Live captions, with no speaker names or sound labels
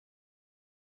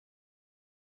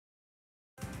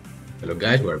Hello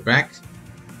guys, we're back.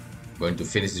 Going to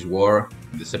finish this war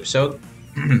in this episode.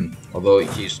 Although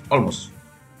he's almost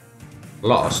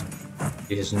lost.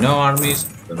 He has no armies,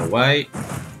 don't know why.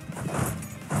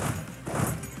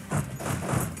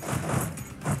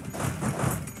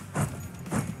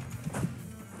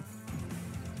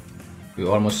 We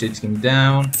almost sit him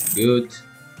down, good.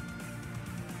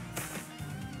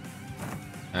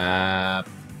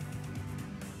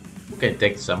 We can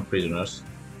take some prisoners.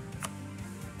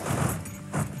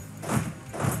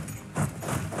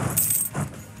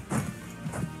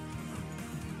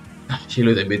 He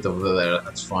looked a bit over there,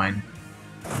 that's fine.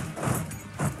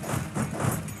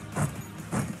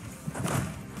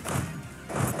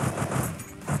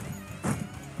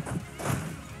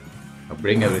 I'll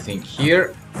bring everything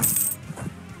here.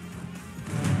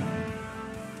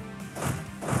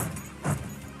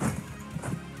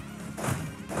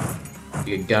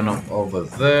 You can gun him over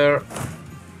there.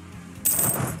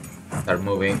 Start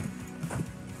moving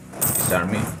this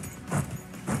army.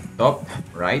 Top,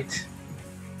 right.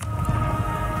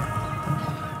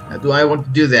 Do I want to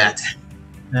do that?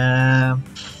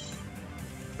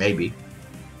 Maybe.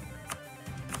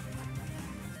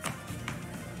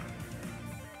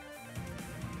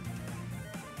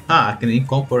 I can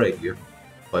incorporate you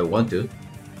if I want to.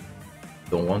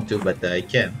 Don't want to, but I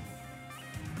can.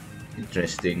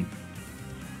 Interesting.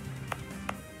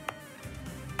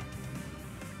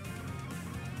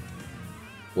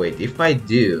 Wait, if I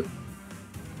do,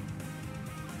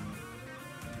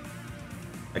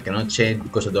 I cannot change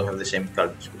because I don't have the same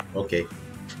card. Okay,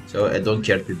 so I don't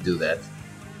care to do that.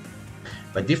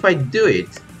 But if I do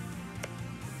it,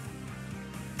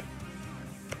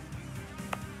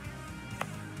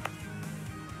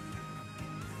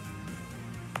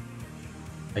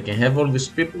 I can have all these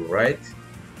people, right?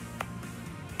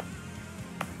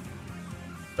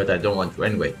 But I don't want to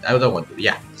anyway. I don't want to,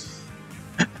 yeah.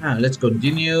 Let's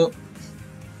continue.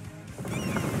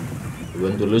 We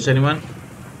want to lose anyone?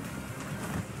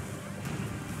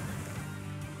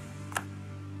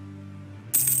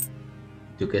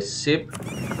 Took a sip.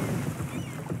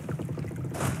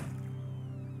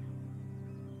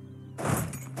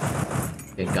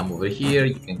 You can come over here,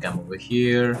 you can come over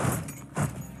here.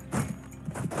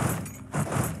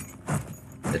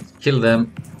 Let's kill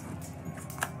them.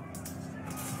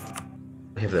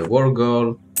 We have the war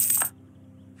goal.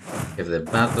 We have the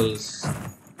battles.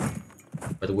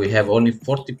 But we have only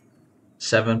 47%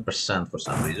 for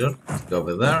some reason. Let's go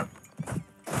over there.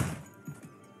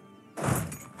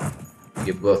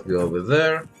 You both go over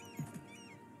there.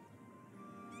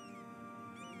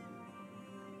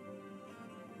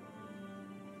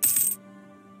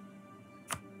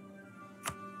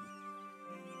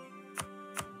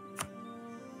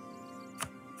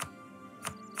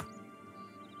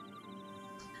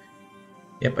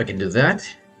 Yep, I can do that.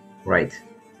 Right.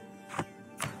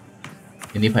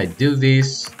 And if I do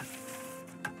this,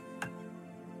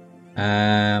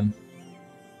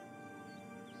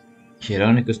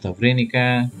 Hieronicus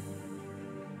Tavrinica,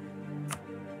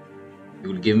 you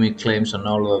will give me claims on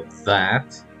all of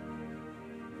that,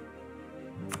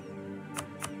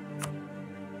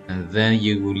 and then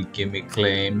you will give me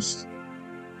claims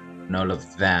on all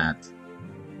of that.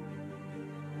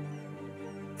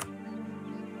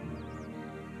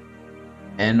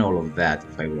 And all of that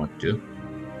if I want to.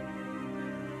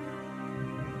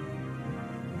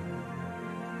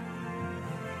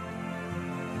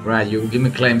 Right, you will give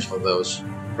me claims for those.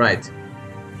 Right.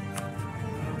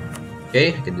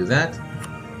 Okay, I can do that.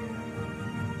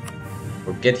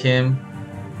 Forget him.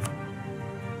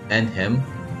 And him.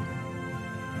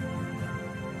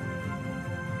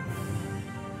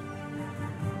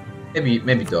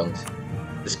 Maybe don't.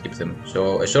 Just keep them.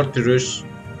 So a short truce.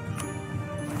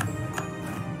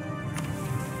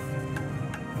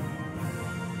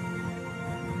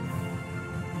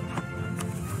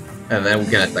 And then we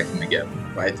can attack them again,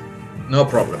 right? No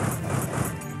problem.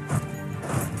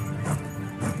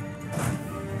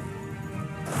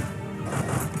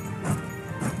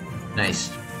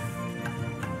 Nice.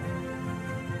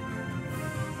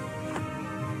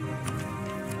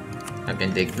 I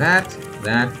can take that,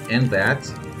 that, and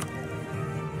that.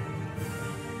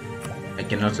 I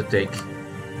can also take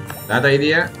that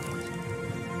idea.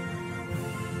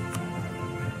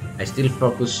 I still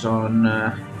focus on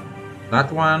that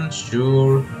one,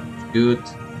 sure, good,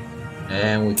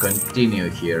 and we continue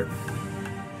here.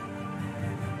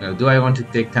 Now, do I want to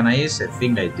take Tanais? I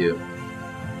think I do.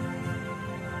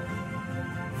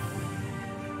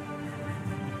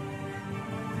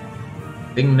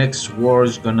 I think next war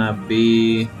is gonna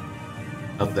be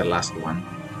not the last one.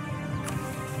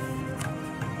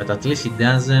 But at least he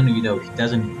doesn't, he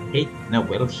doesn't hate. No,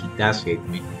 well, he does hate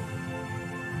me.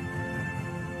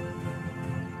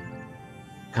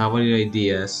 Cavalry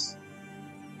ideas.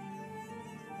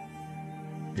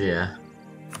 Yeah.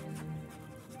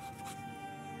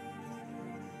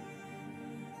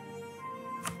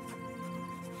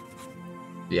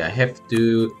 Yeah, I have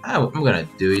to. I'm gonna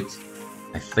do it,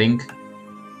 I think.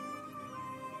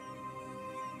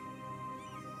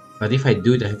 But if I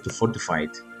do it, I have to fortify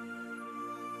it.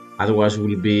 Otherwise, it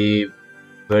will be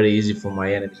very easy for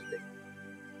my enemies.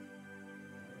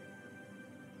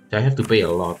 So I have to pay a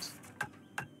lot.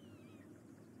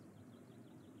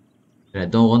 And I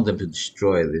don't want them to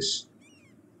destroy this.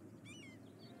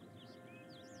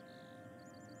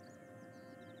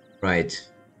 Right.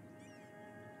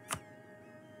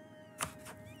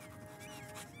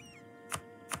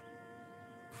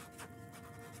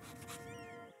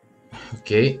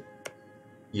 Okay.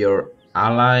 Your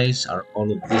allies are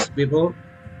all of these people.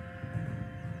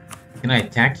 Can I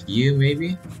attack you,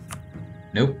 maybe?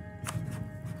 Nope.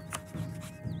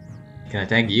 I can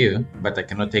attack you, but I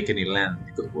cannot take any land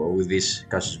with this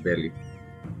casus belli.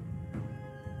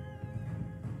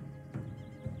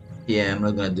 Yeah, I'm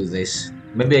not gonna do this.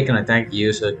 Maybe I can attack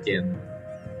you so I can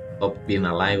stop being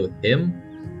ally with him.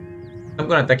 I'm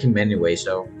gonna attack him anyway,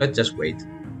 so let's just wait.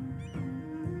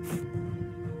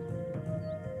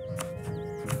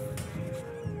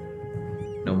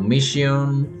 No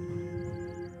mission.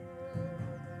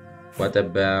 What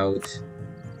about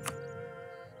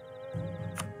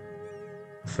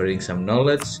offering some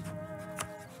knowledge?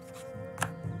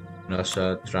 And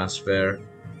also transfer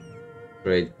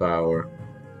trade power.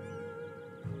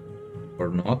 Or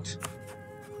not.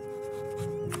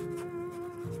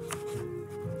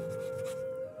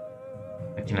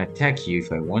 I can attack you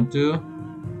if I want to.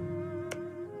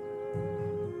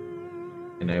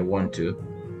 And I want to.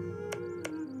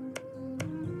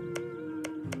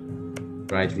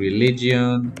 Right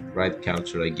religion, right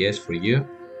culture, I guess, for you.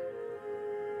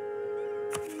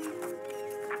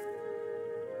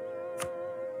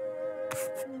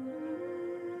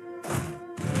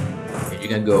 Okay, you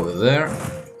can go over there.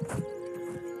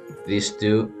 These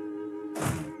two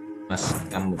must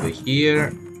come over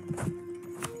here.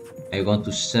 I want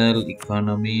to sell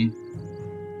economy.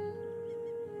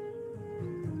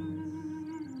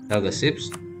 Sell the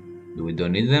ships. We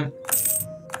don't need them.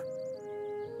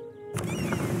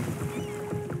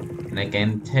 And I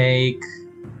can take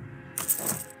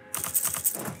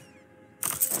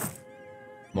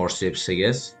more ships, I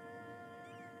guess.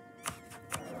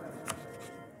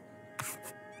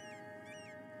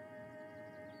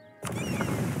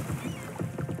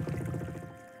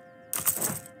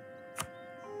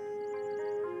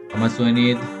 How much do I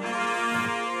need?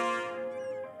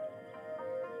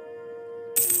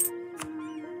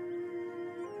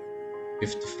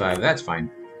 $55, that's fine.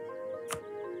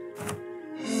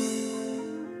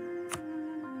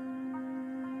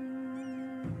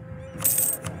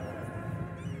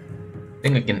 I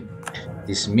think I can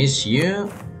dismiss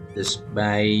you just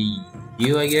by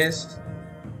you, I guess.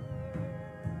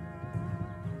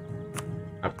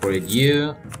 Upgrade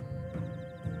you.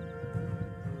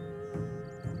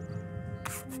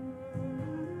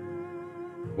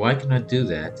 Why can I do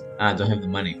that? I don't have the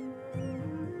money.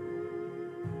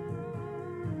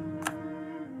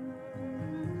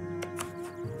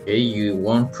 Okay, you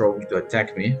want probably to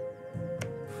attack me.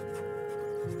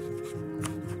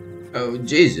 Oh,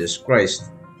 Jesus Christ.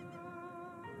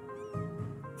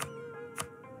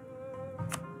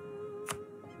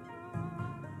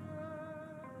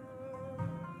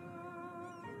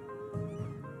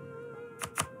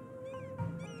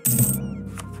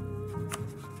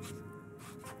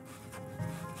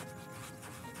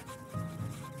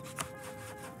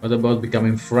 What about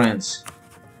becoming friends?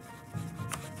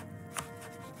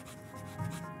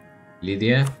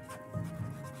 Lydia?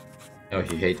 Oh,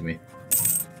 he hates me.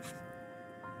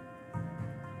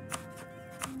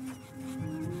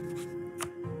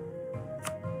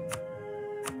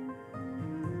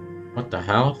 What the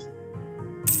hell?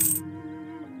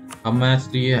 How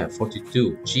much do you have?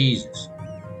 42. Jesus.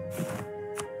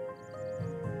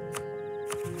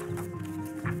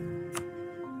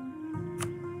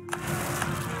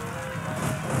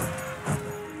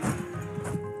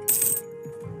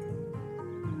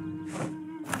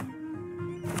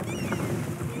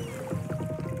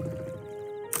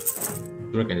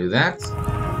 I can do that.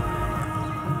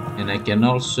 And I can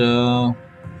also...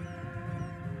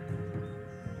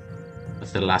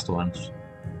 That's the last one.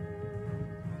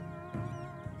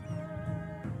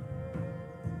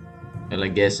 Well, I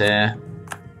guess, yeah,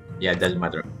 it doesn't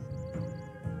matter.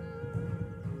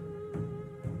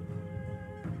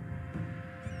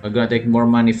 We're gonna take more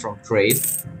money from trade.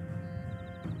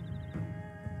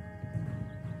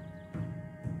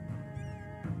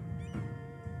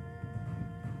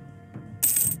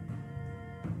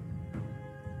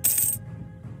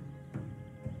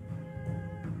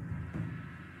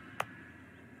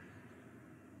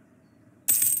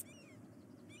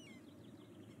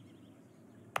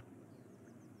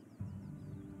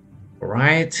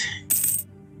 Alright.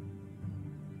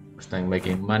 Start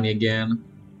making money again.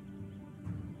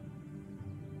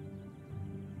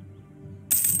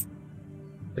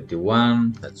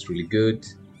 $31, that's really good.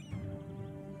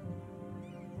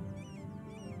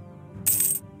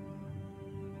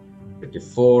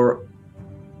 $34,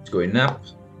 it's going up.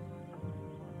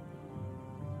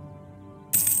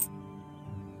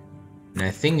 And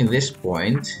I think at this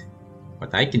point,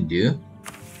 what I can do,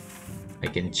 I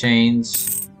can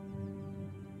change.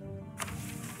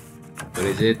 What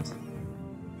is it?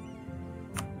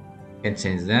 Can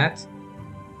change that.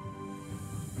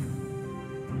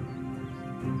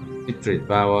 Trade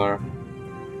power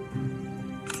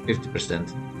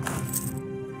 50%.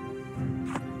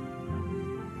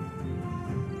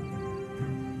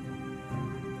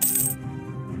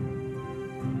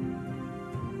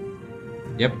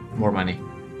 Yep, more money.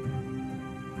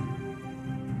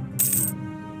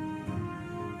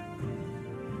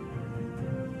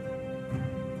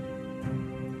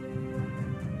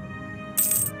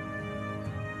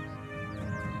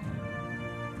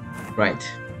 Right.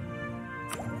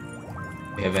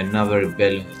 We have another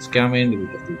rebellion that's coming, we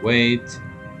have to wait.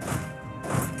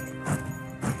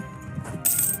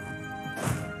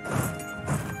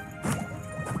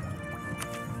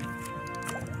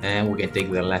 And we can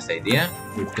take the last idea.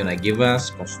 It's gonna give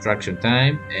us construction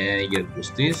time and get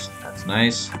prestige. That's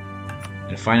nice.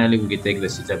 And finally we can take the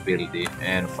siege ability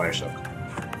and fire shock.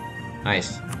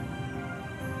 Nice.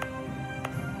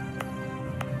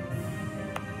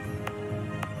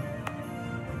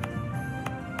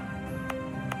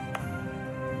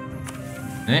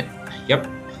 Yep.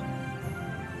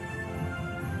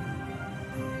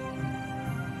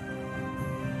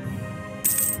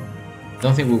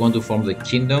 Don't think we want to form the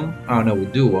kingdom. Oh no, we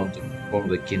do want to form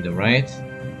the kingdom, right?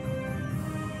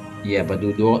 Yeah, but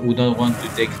we don't want to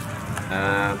take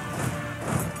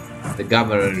the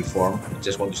government reform. We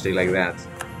just want to stay like that.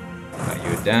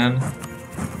 You're done.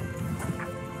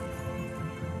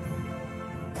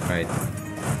 Right.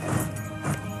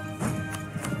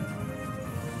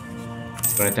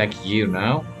 We're gonna attack you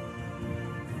now.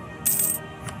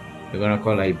 We're gonna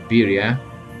call Iberia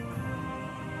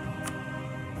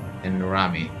and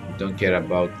Rami. We don't care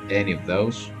about any of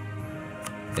those.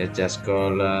 Let's just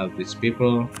call these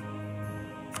people.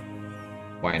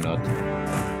 Why not?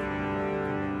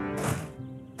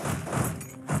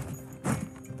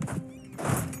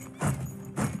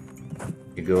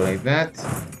 You go like that.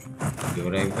 Go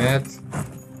like that.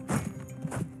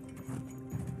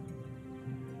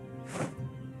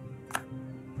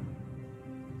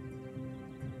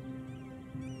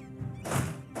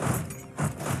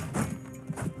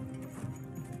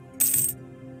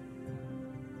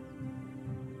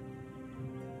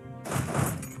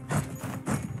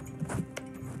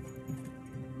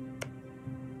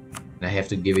 I have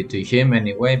to give it to him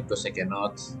anyway because I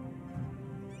cannot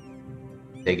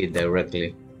take it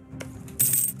directly.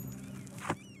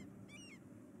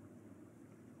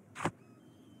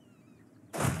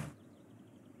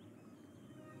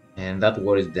 And that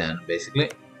war is done, basically.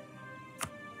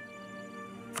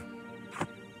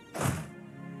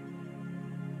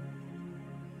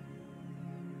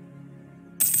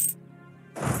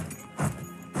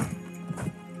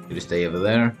 You stay over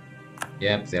there.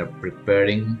 Yep, they're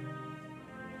preparing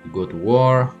to go to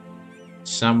war.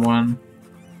 Someone.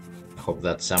 I hope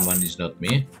that someone is not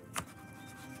me.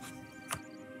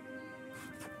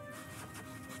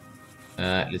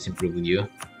 Let's improve with you.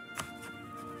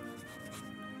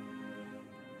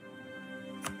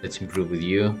 Let's improve with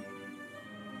you.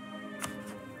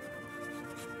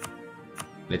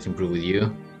 Let's improve with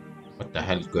you. What the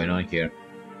hell is going on here?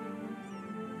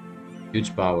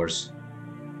 Huge powers.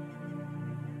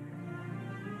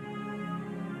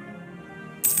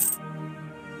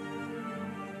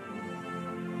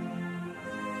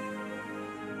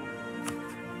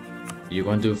 You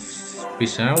want to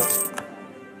fish out?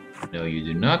 No, you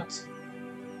do not.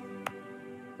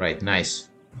 Right, nice.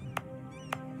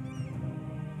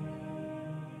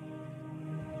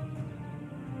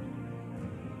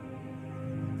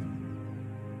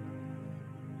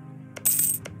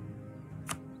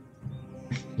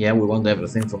 Yeah, we want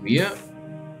everything from you.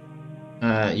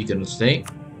 You cannot stay,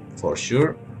 for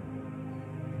sure.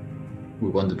 We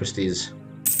want the prestige.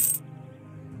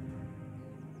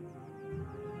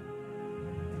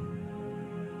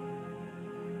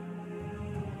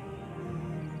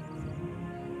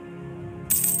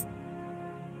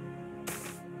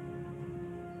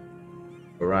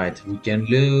 Right, we can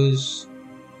lose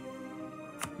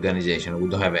organization. We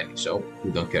don't have any, so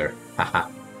we don't care. Haha.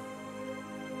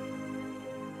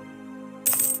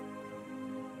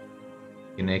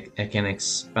 I can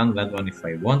expand that one if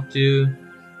I want to.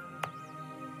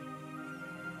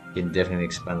 Can definitely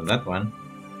expand that one.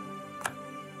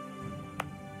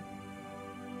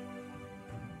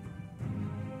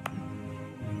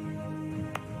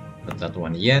 Not that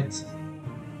one yet.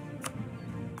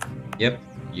 Yep,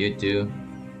 you too.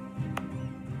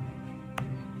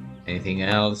 Anything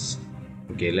else?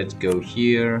 Okay, let's go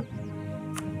here.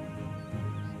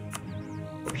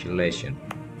 Population.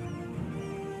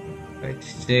 Right,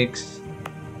 6,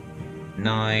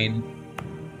 9,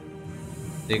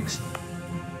 6,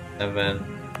 7.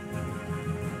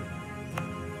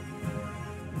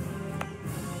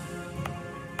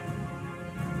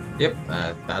 Yep,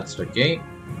 that's okay.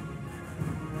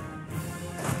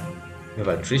 We have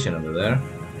attrition over there.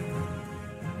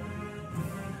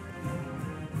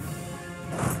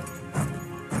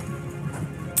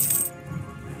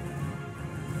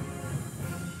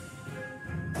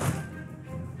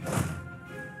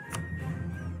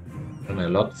 And a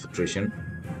lot of attrition.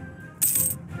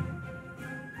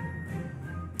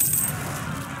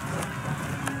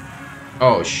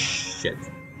 Oh shit.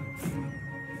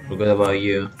 Forgot about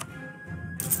you.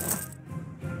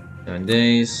 7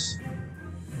 days.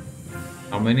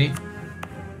 How many?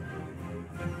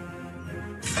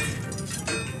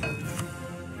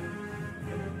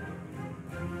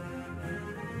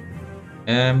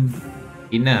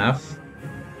 Enough,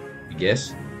 I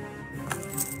guess.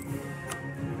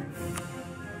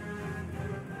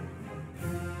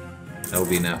 That will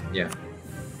be enough, yeah.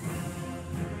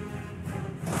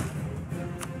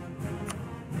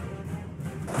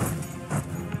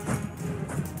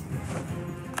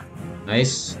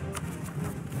 Nice.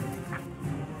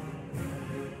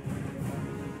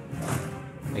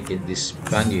 I can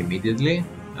disband you immediately.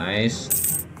 Nice.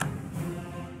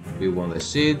 We want the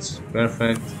seeds.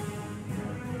 Perfect.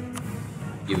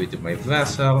 Give it to my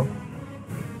vassal.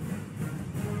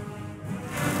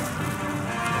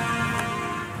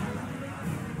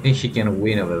 Think he can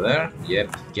win over there?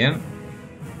 Yep, he can.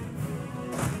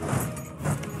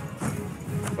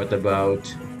 What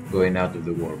about going out of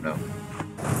the war now?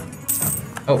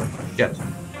 Oh, shit.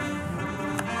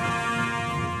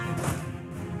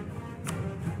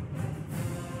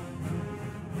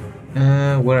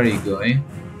 Where are you going?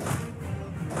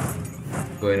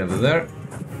 Going over there.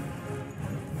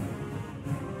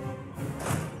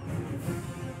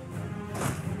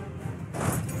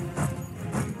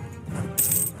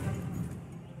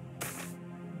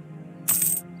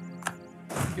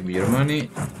 Give me your money.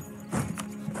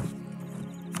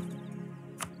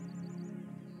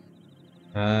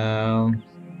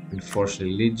 Enforce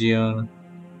religion.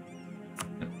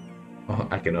 Oh,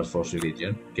 I cannot force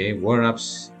religion. Okay, war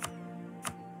ups.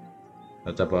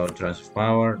 What about transfer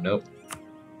power? Nope.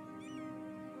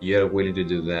 You're willing to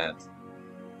do that.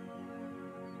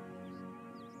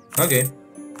 Okay.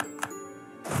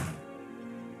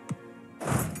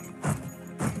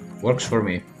 Works for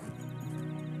me.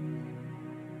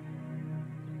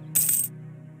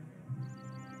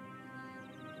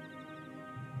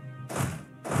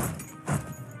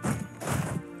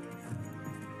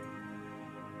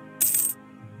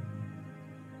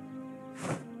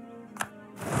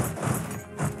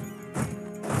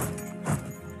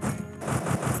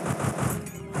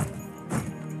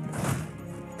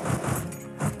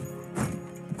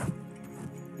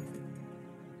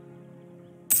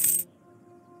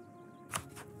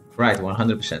 Right,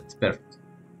 100%. Perfect.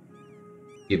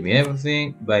 Give me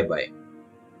everything. Bye bye.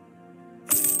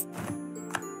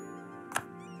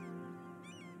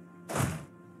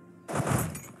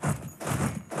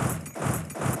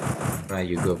 Right,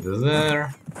 you go over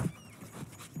there.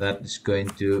 That is going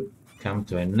to come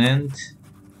to an end.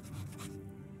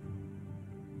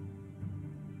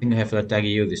 I think I have to attack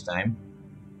you this time.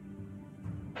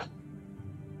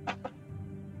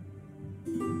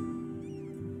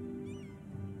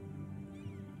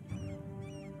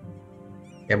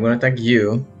 I'm gonna attack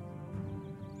you.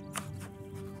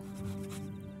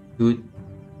 Good.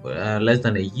 Less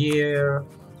than a year.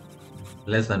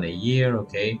 Less than a year.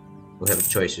 Okay. We have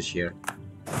choices here.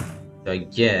 So I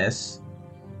guess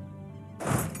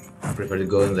I prefer to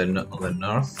go on the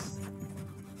north.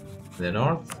 The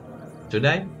north. Should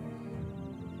I?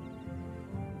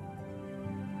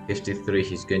 53.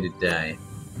 He's going to die.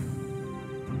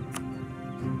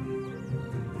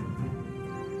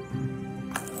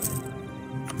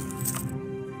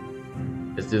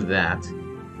 Let's do that.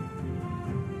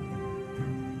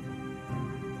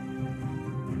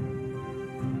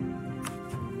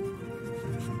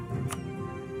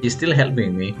 He's still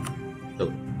helping me, so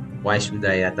why should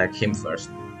I attack him first?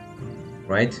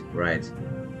 Right? Right.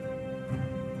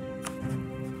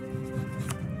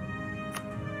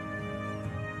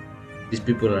 These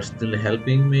people are still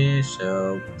helping me,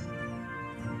 so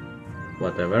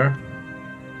whatever.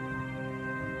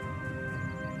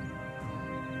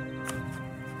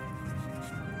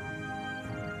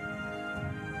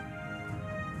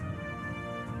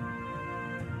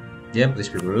 Yep, these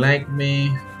people like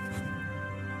me.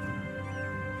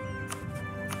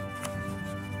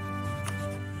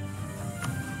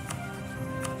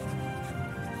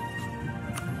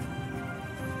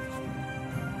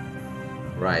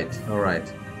 Right,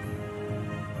 alright.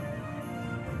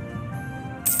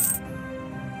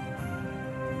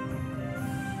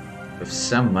 With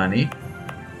some money,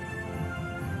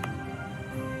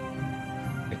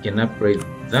 I can upgrade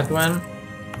that one.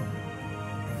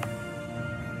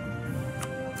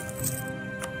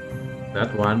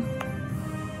 That one.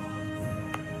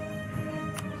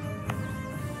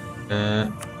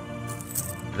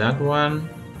 That one.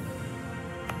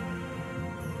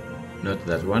 Not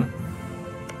that one.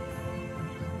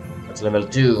 That's level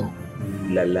 2. Ooh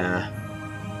la la.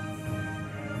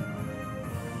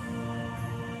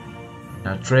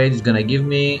 Now trade is gonna give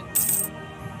me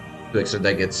 2 extra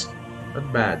ducats.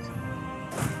 Not bad.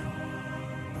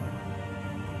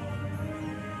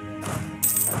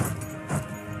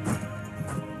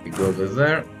 You go over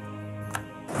there.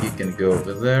 You can go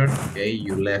over there. Okay,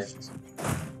 you left.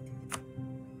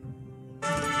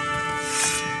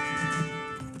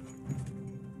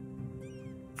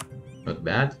 Not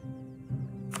bad.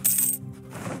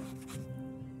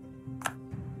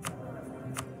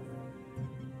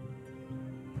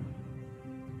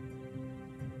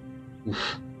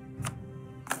 Oof.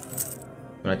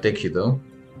 I'm gonna take you though.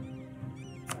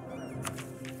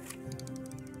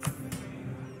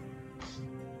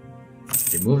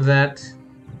 Remove that.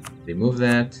 Remove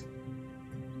that.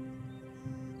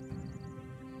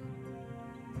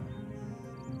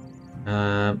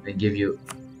 I give you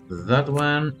that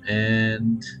one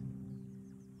and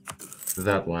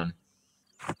that one.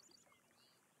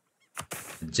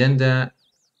 Agenda.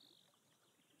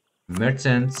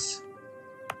 Merchants.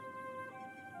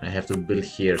 I have to build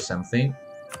here something.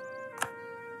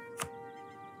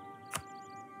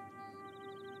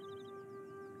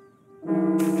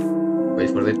 Wait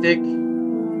for the tick.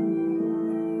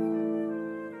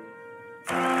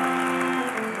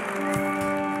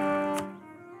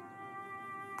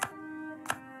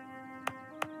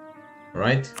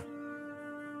 Right.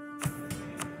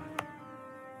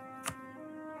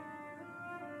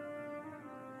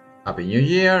 Happy New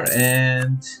Year,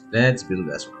 and let's build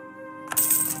this one.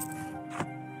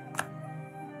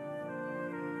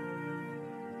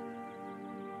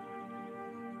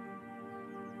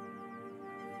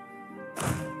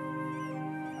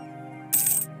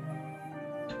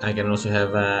 I can also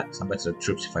have some extra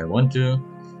troops if I want to.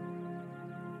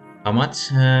 How much?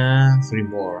 3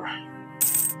 more.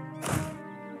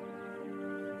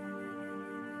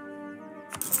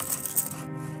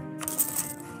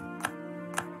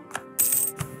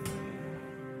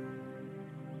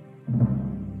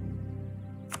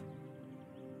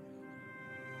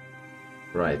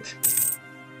 Right.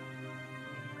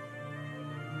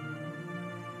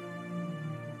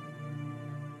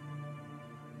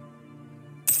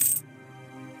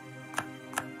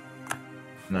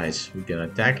 Nice, we can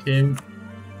attack him.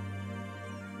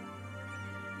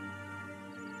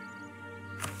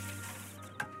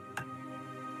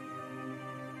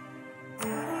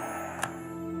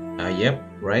 Yep,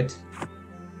 right.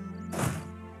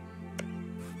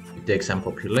 We take some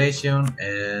population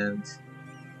and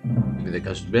give the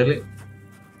casus belli.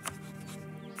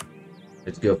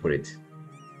 Let's go for it.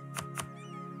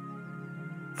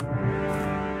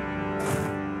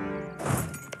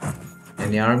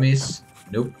 Any armies?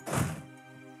 Nope.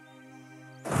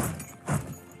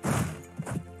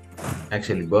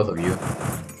 Actually, both of you.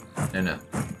 No.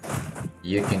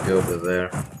 You can go over there.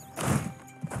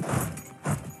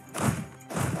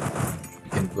 You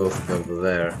can both go over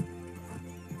there.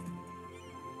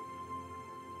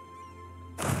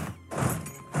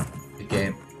 You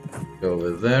can go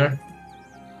over there.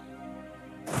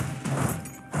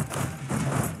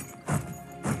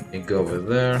 You can go over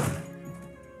there.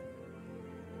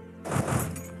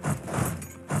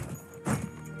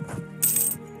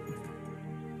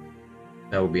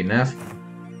 That would be enough.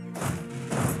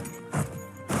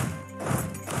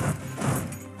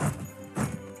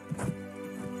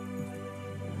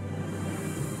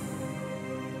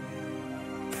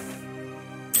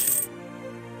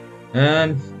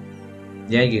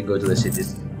 Yeah, you can go to the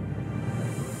cities.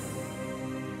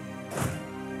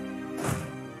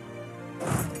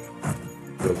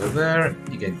 Go over there.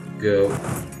 You can go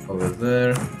over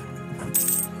there.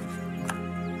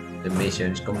 The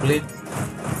mission is complete.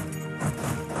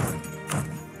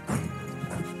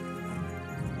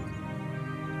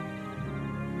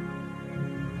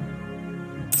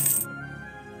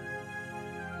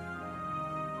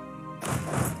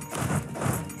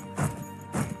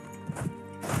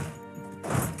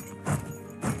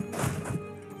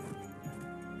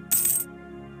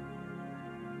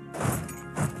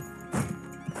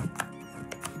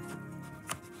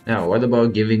 Now, what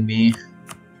about giving me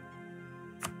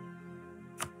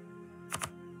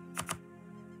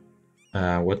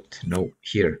what? No,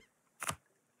 here.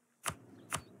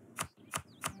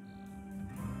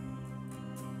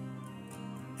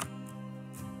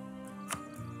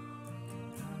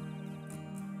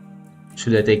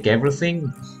 Should I take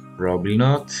everything? Probably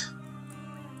not.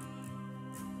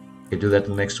 I do that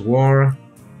next war.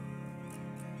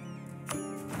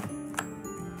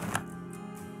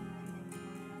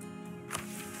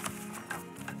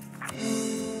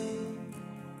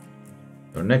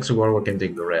 So next war we can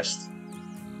take the rest.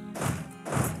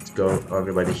 Let's go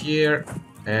everybody here,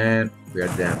 and we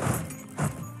are done.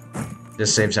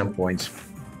 Just save some points.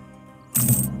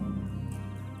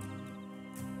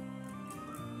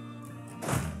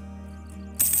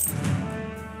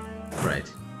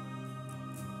 Right.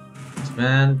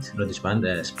 Disband, not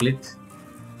disband, split.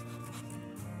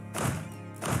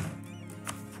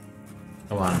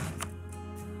 Come on.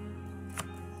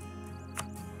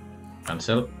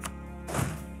 Cancel.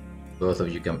 Both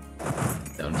of you come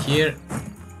down here.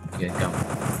 You can come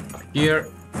up here,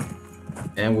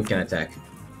 and we can attack.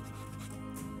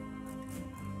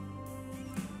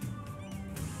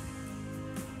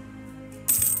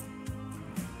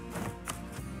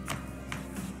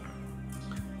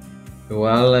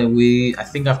 Well, I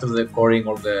think after the coring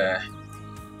or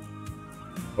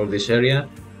this area,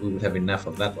 we will have enough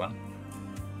of that one.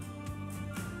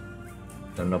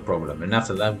 So no problem. And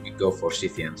after that, we go for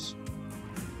Scythians.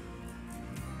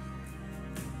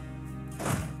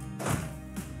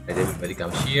 And everybody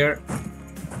comes here.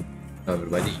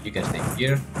 Everybody, you can stay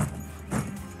here.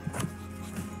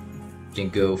 You can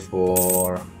go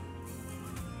for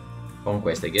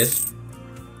conquest, I guess.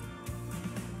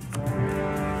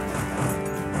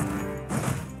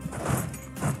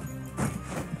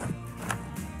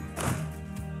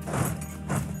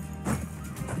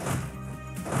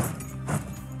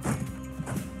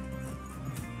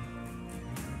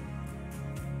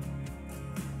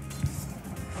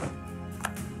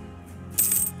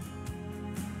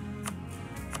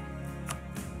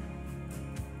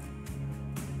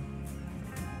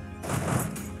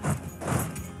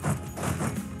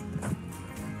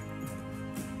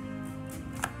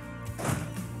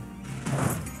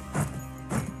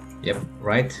 Yep,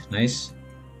 right, nice.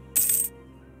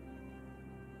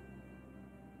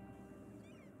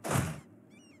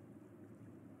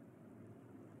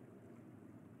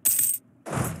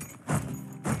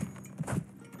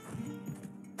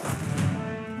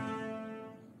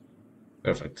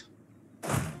 Perfect.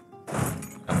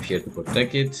 I'm here to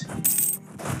protect it.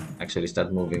 Actually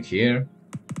start moving here.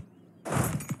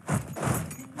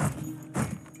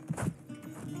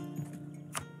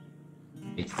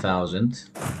 $8,000.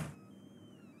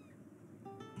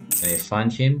 Can I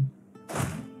find him?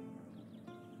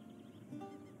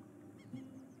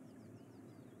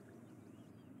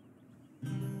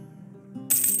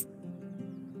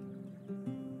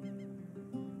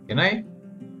 Can I?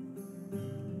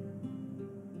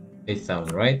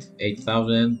 8,000, right?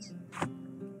 8,000.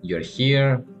 You're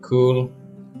here. Cool.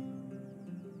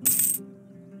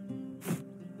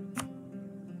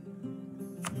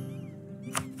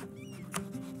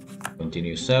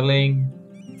 Continue selling.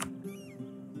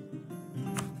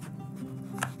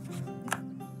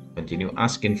 Continue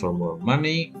asking for more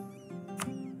money.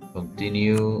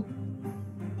 Continue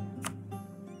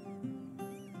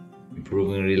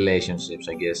improving relationships,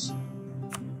 I guess.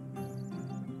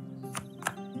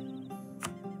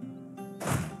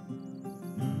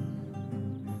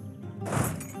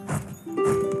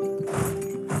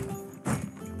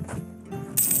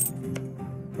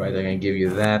 Right, I can give you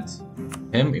that.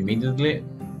 Him immediately.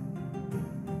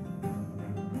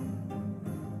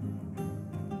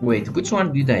 Wait, which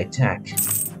one did I attack?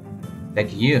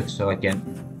 Attack you, so I can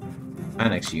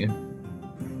annex you.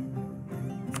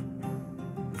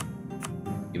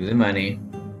 Give the money.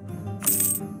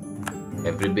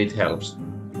 Every bit helps.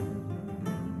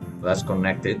 That's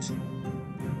connected.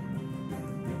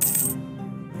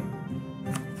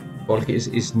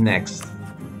 Polhis is next.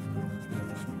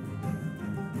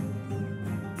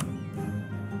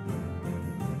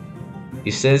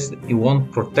 He says he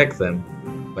won't protect them.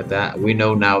 But we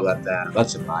know now that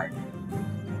that's a lie.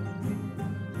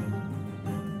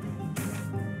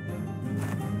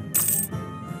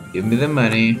 Give me the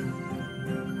money.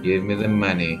 Give me the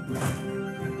money.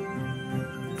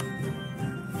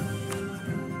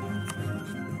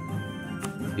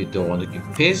 You don't want to give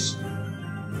peace.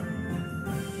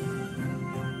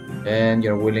 And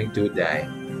you're willing to die.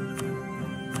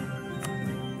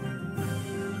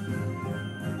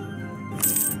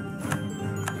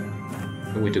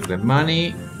 We took the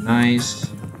money. Nice.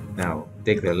 Now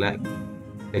take the land.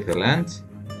 Take the land.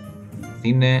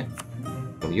 Athene.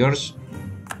 All yours.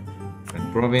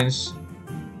 Grand Province.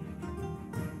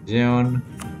 Zeon.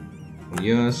 All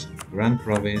yours. Grand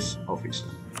Province Office.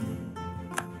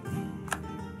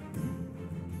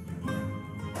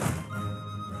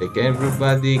 Take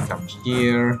everybody. Come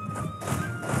here.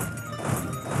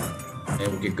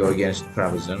 And we can go against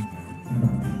Travazon.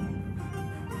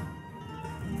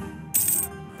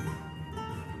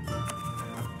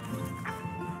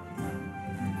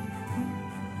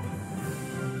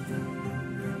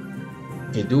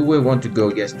 Okay, do we want to go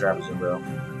against Travazon though?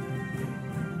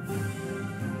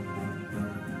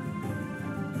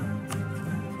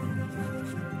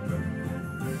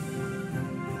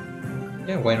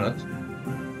 Yeah, why not?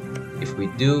 If we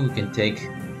do, we can take...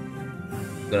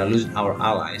 We're gonna lose our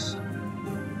allies.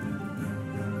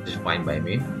 Which is fine by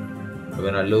me.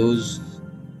 We're gonna lose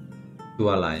 2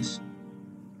 allies.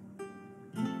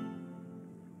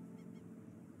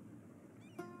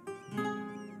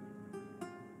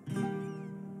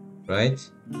 Right?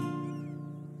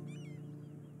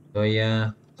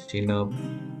 Soya, Sinop.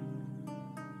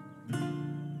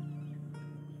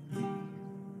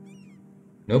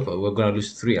 Nope, we're gonna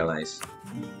lose 3 allies.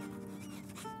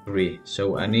 3.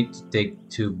 So I need to take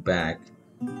 2 back.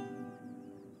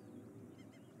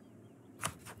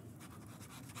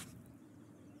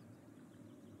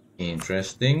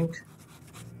 Interesting.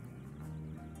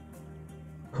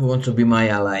 Who wants to be my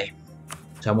ally?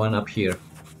 Someone up here.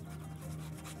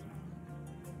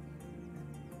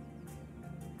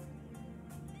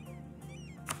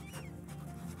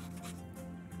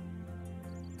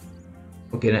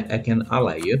 Okay, I can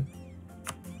ally you.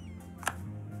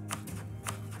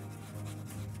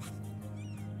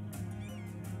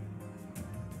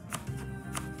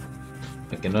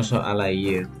 I can also ally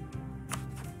you.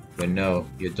 But no,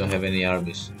 you don't have any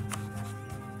armies.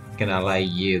 I can ally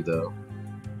you though.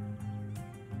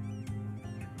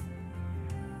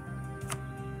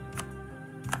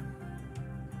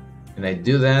 And I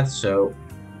do that so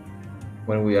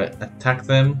when we attack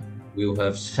them, we will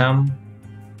have some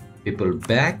people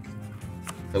back,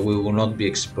 so we will not be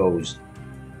exposed.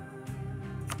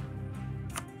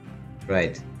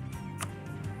 Right.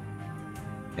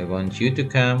 I want you to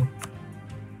come.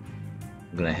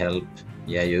 I'm gonna help.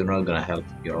 Yeah, you're not gonna help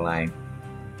your line.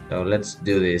 So let's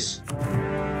do this.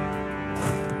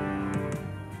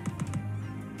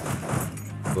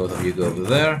 Both of you go over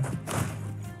there.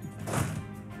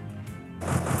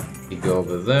 You go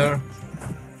over there.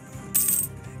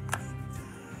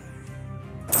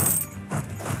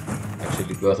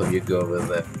 Actually, both of you go over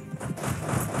there.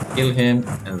 Kill him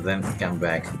and then come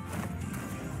back.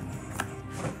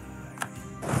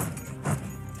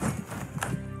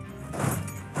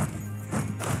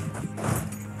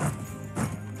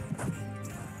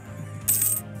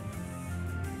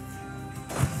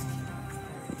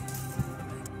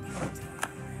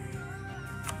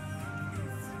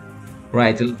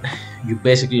 Right, you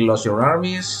basically lost your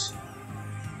armies.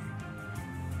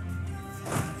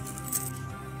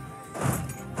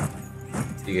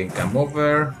 You can come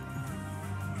over.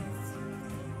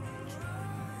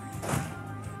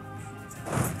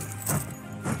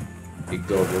 You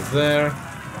go over there.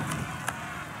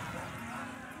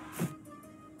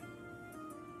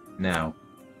 Now,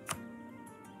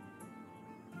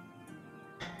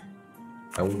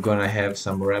 are we gonna have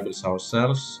some rebels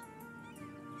ourselves?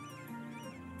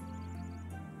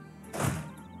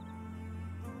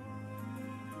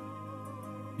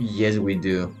 Yes, we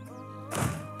do.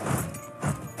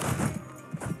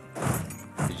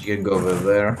 You can go over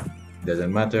there,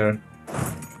 doesn't matter.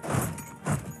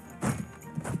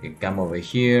 You can come over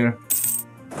here.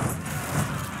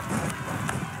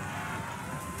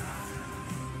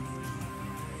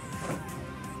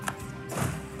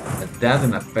 That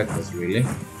doesn't affect us really.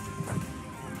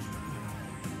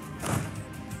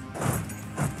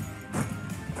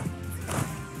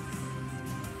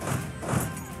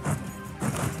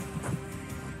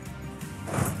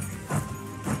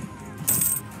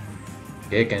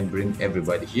 Okay, I can bring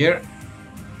everybody here.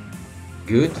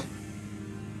 Good.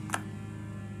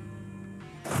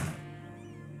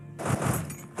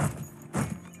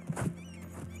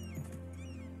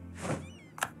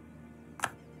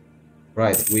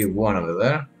 Right, we won over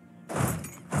there.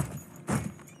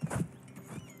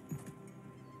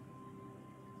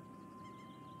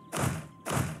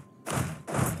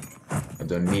 I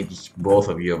don't need both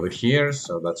of you over here,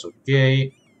 so that's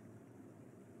okay.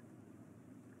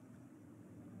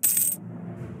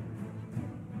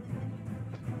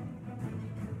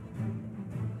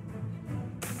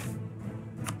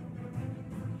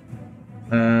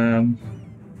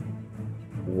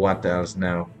 What else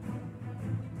now?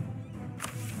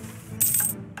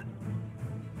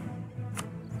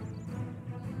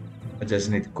 I just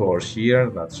need cores here,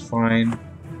 that's fine.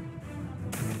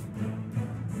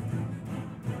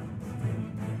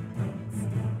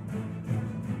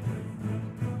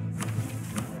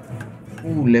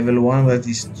 Ooh, level 1, that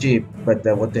is cheap, but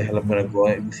what the hell, I'm gonna go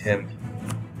with him.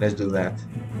 Let's do that.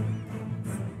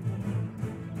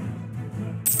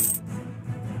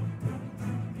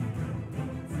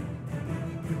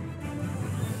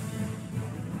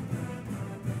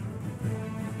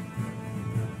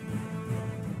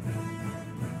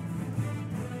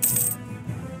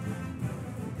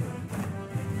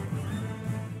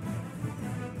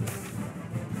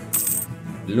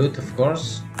 Loot, of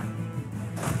course.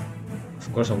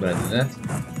 Of course I'm gonna do that.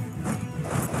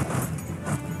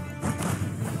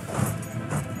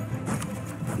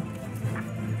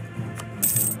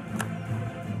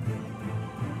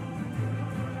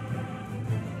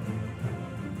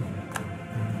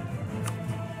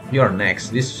 You're next.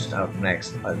 This is up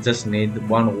next. I just need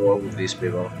one war with these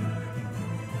people.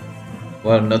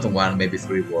 Well, not one, maybe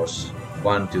 3 wars.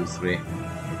 1, 2, 3.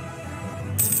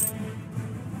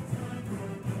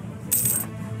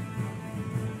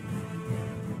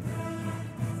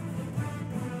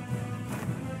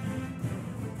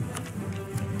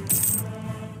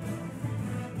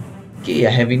 Okay,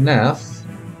 I have enough.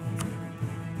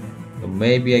 So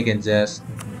maybe I can just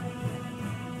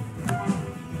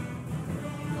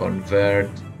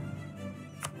convert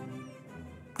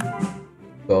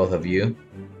both of you.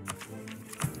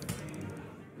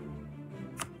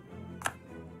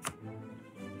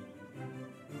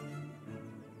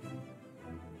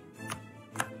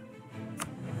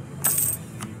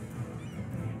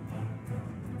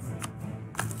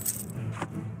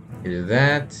 Do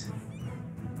that.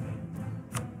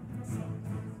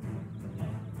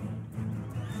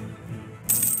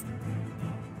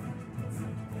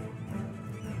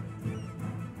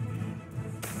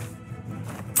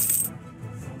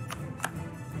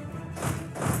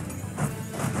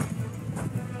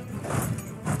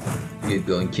 You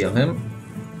go and kill him.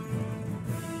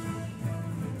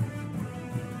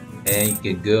 And you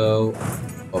can go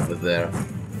over there.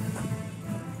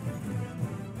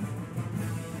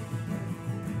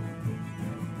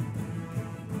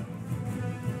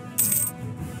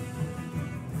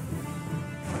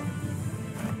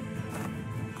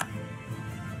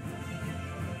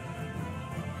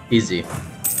 Easy.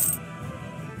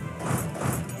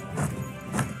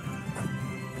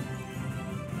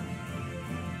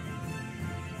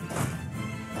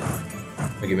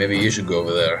 Okay, maybe you should go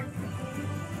over there.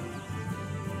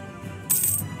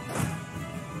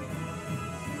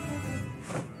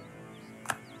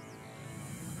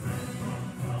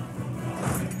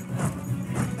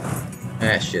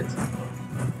 Ah, shit.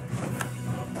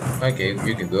 Okay,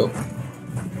 you can go.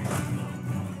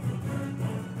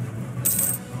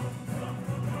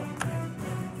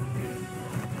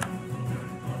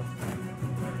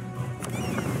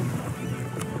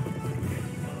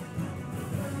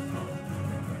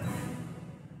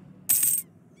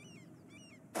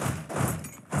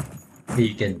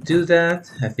 You can do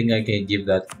that. I think I can give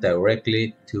that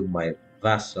directly to my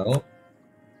vassal.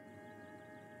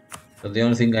 So the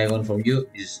only thing I want from you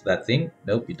is that thing.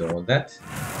 Nope, you don't want that.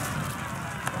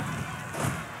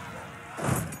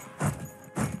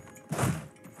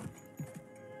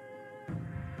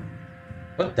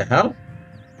 What the hell?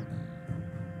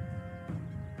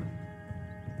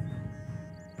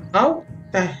 How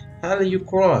the hell are you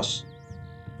cross?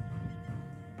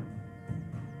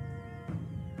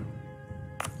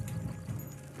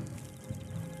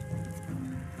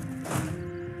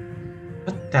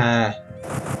 What the?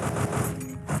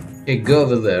 Okay, go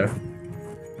over there.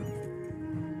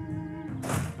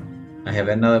 I have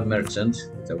another merchant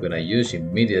that I'm gonna use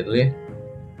immediately.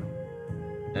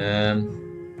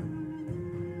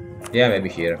 Yeah, maybe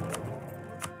here.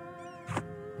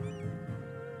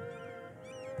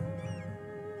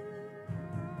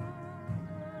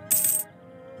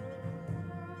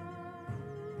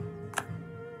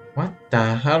 What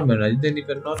the hell, man? I didn't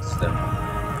even notice them.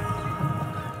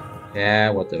 Yeah,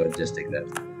 whatever, just take that.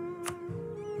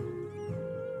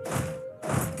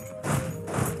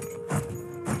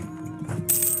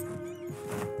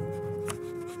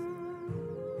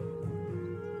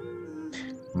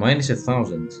 Minus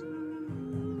 1,000.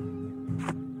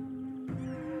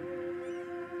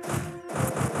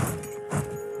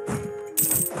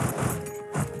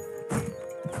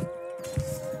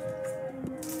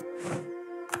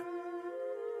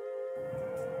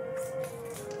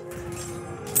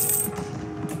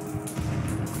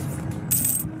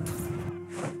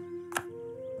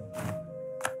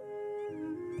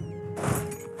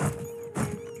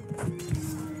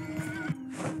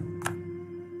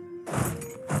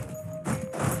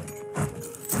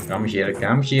 Come here,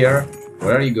 come here.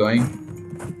 Where are you going?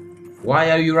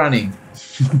 Why are you running?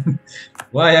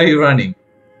 Why are you running?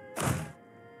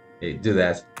 Hey, do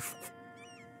that.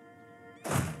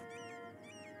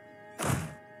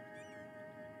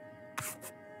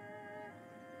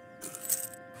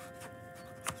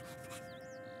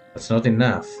 That's not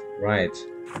enough, right?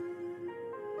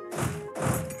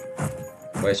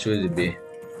 Why should it be?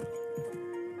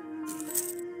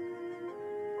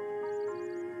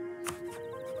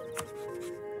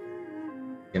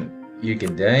 You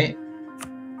can die.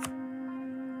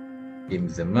 Give me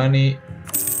the money.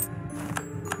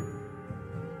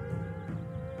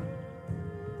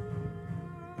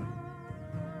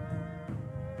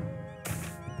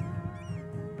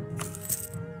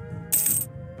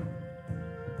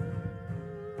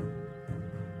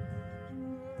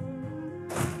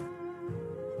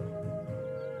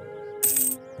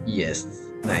 Yes,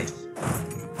 nice.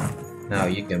 Now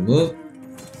you can move.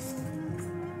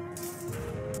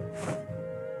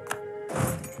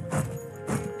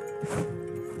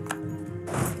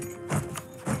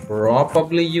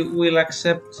 Probably you will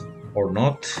accept or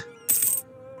not.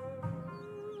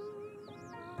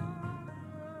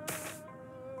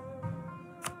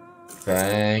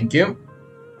 Thank you.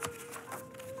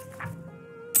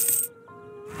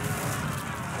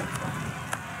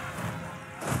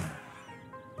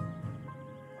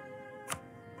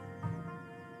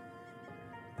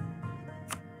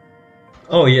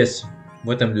 Oh yes,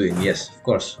 what I'm doing, yes, of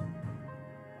course.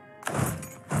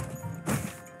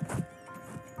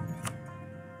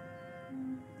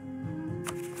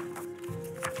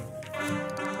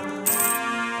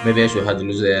 Maybe I should have to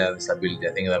lose this ability.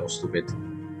 I think that was stupid.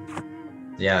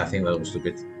 Yeah, I think that was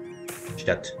stupid.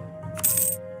 Shit.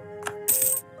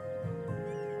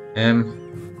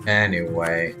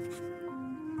 Anyway.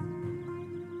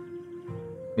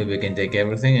 Maybe I can take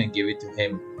everything and give it to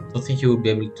him. I don't think he will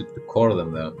be able to core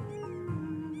them though.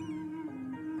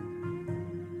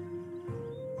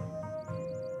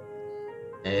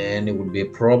 And it would be a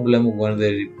problem when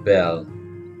they rebel.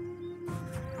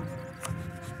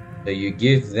 So you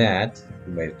give that to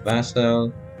my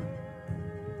vassal,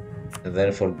 and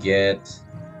then forget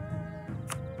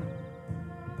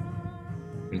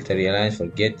military alliance,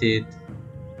 forget it.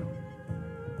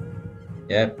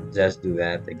 Yep, just do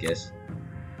that, I guess.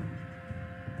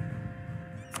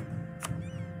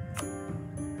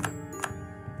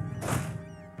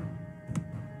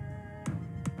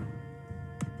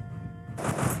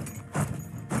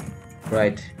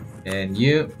 Right, and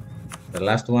you, the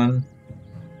last one,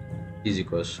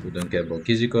 Kizikos. We don't care about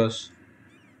Kizikos.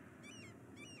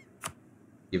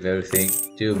 Give everything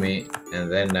to me,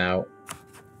 and then now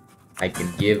I can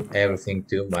give everything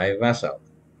to my vassal.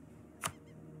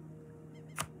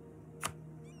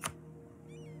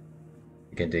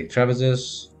 You can take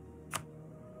Travises.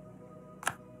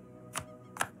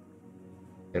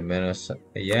 Hermanos,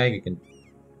 yeah, you can.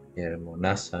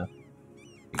 Hermonasa,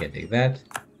 you can take that.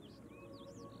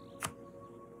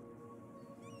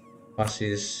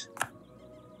 Passes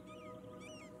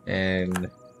and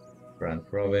Grand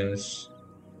Province.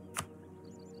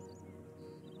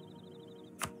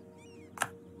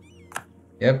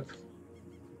 Yep.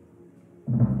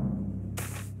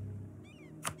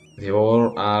 They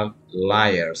all are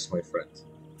liars, my friend.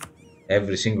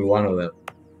 Every single one of them.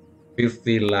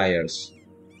 Filthy liars.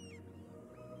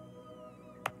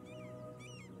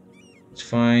 That's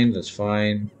fine, that's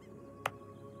fine.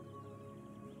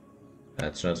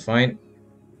 That's not fine.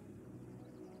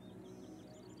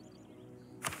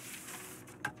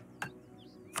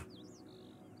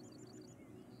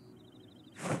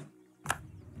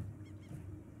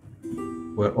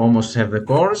 We almost have the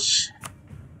course.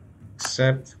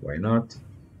 Except, why not?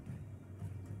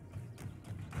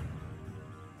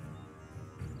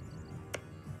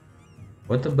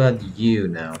 What about you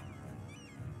now?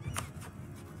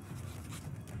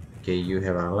 Okay, you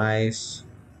have allies.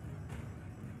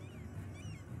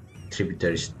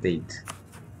 Tributary state.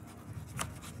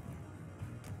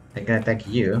 I can attack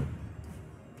you.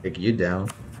 Take you down.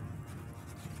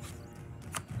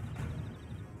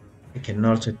 I can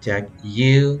also attack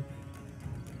you.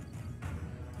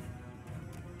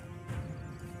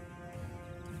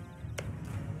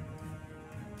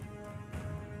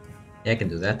 Yeah, I can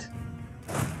do that.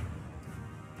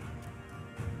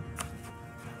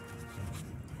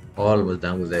 Almost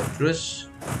done with the truce.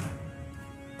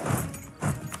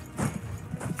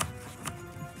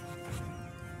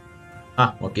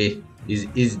 Ah, okay.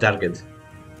 Easy target.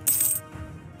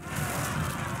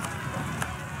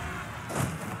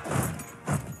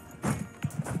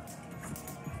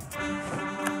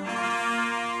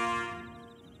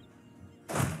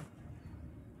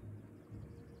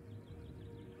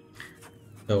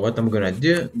 So what I'm gonna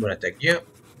do, I'm gonna attack you.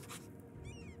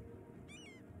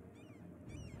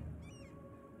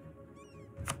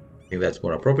 I think that's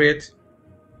more appropriate.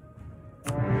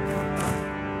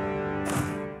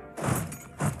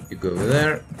 You go over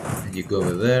there, and you go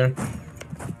over there.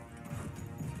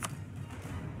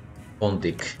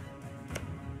 Pontic.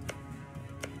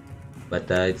 But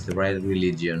it's the right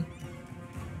religion.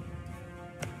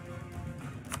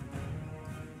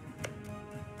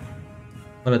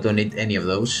 Well, I don't need any of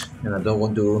those, and I don't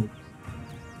want to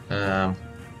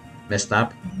mess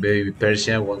up. Maybe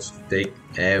Persia wants to take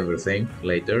everything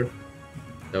later,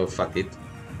 so fuck it.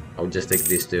 I'll just take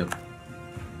these two,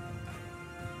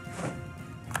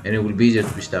 and it will be easier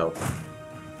to bestow.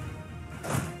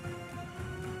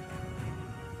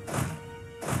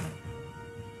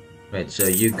 Right, so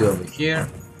you go over here.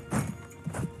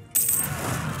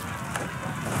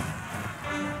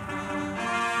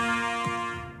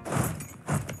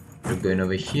 You're going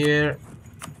over here.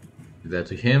 Do that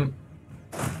to him.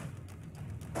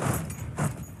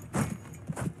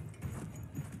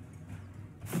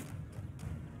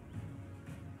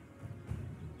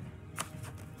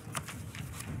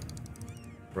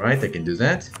 Right, I can do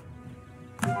that.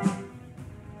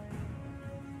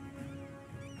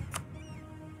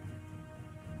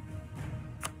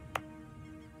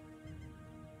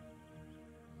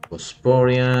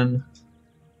 Bosporian.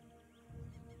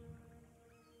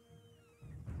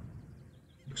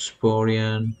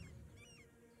 Bosporian.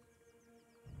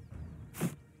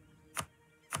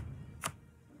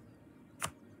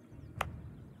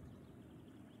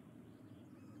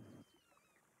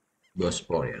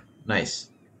 Bosporian. Nice.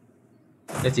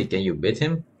 Let's see, can you beat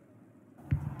him?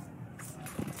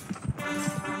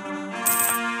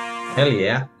 Hell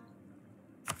yeah.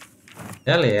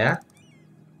 Hell yeah.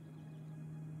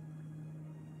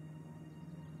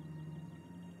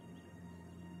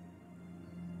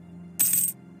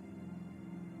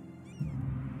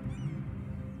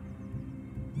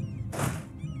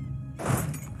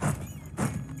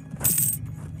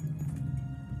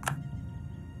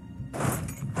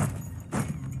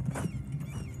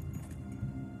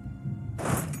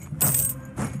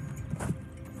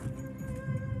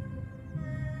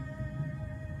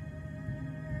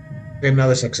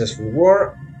 Another successful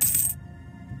war.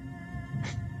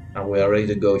 And we are ready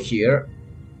to go here.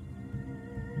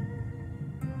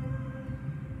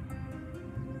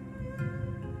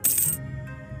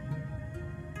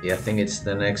 Yeah, I think it's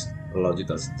the next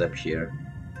logical step here.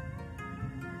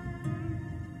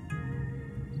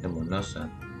 Monosa.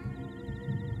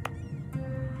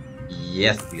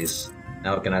 Yes, please.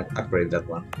 Now I can upgrade that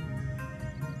one.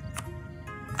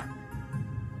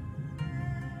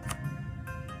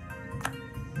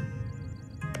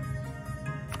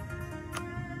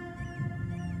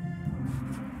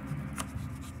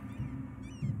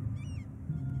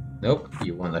 Nope,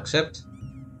 you won't accept.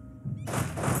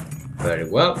 Very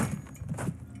well.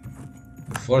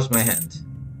 Force my hand.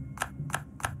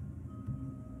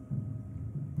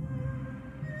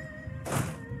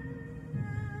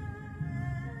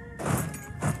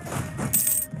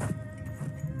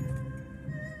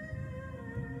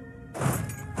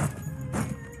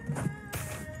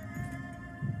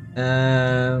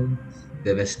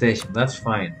 Devastation, that's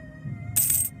fine.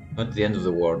 Not the end of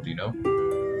the world, you know?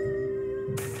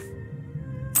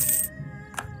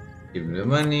 Give me the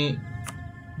money.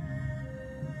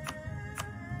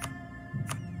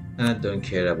 I don't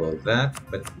care about that,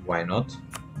 but why not?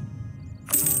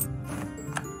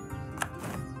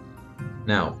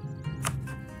 Now,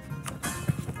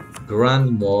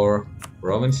 grant more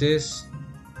provinces,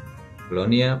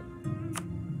 Colonia,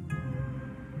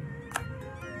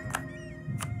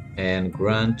 and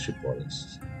grant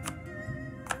Tripolis.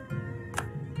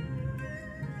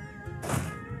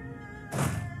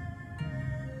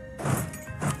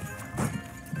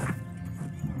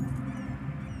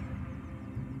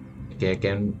 Okay, I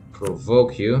can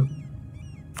provoke you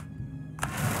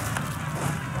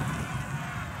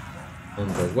on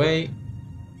the way.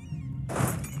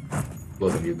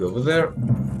 Both of you go over there.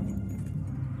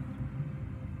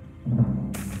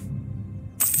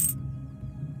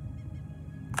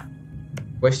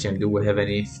 Question, do we have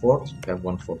any fort? We have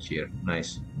one fort here.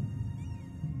 Nice.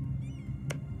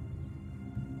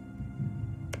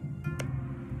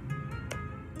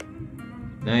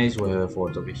 Nice, we have a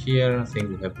fort over here. I think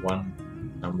we have one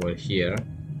somewhere here.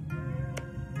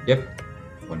 Yep,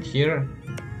 one here.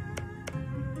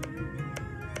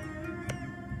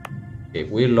 Okay,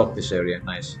 we lock this area.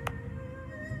 Nice.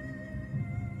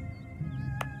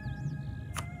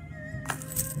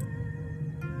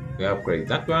 We upgrade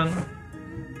that one.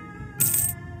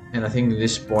 And I think at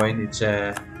this point it's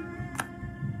yeah,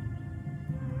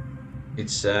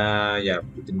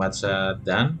 pretty much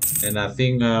done. And I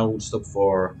think we'll stop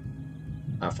for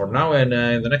now. And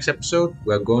in the next episode,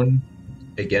 we're going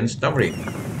against Tabri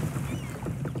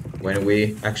when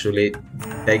we actually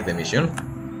take the mission.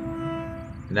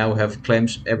 Now we have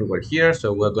claims everywhere here,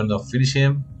 so we're gonna finish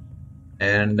him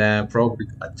and probably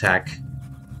attack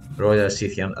Royal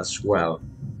Scythian as well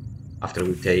after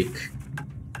we take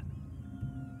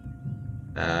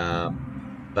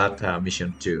that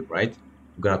mission too, right?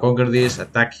 We're gonna conquer this,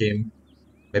 attack him.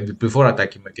 Maybe before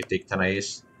attacking him, I can take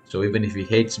Tanais. So even if he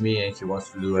hates me and he wants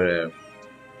to do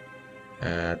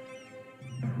a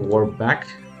war back,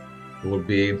 it will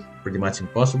be pretty much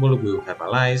impossible. We will have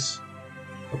allies.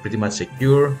 We're pretty much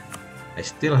secure. I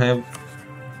still have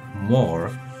more.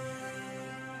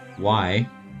 Why?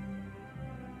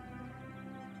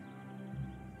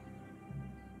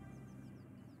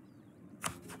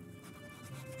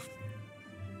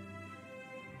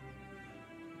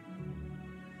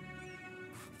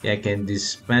 Yeah, I can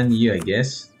disband you, I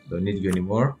guess. Don't need you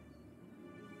anymore.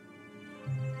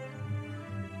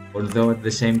 Although at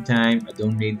the same time, I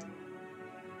don't need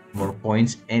more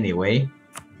points anyway.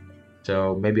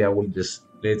 So maybe I will just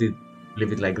leave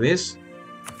it like this.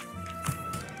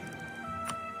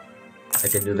 I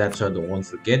can do that so I won't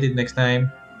forget it next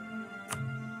time.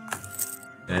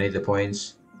 I need the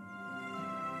points.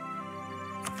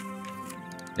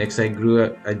 Next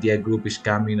idea group is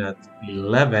coming at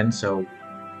 11, so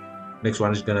next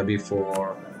one is gonna be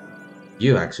for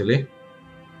you actually.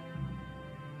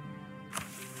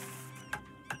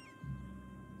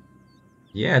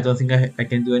 Yeah, I don't think I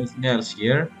can do anything else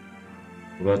here.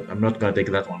 But I'm not gonna take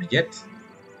that one yet.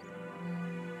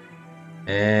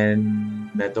 And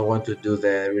I don't want to do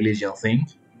the religion thing.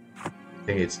 I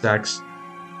think it sucks.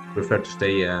 Prefer to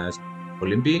stay as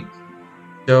Olympi.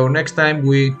 So next time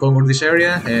we conquer this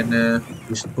area and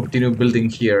we continue building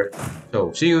here.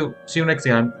 So see you next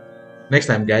time. Next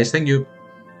time, guys. Thank you.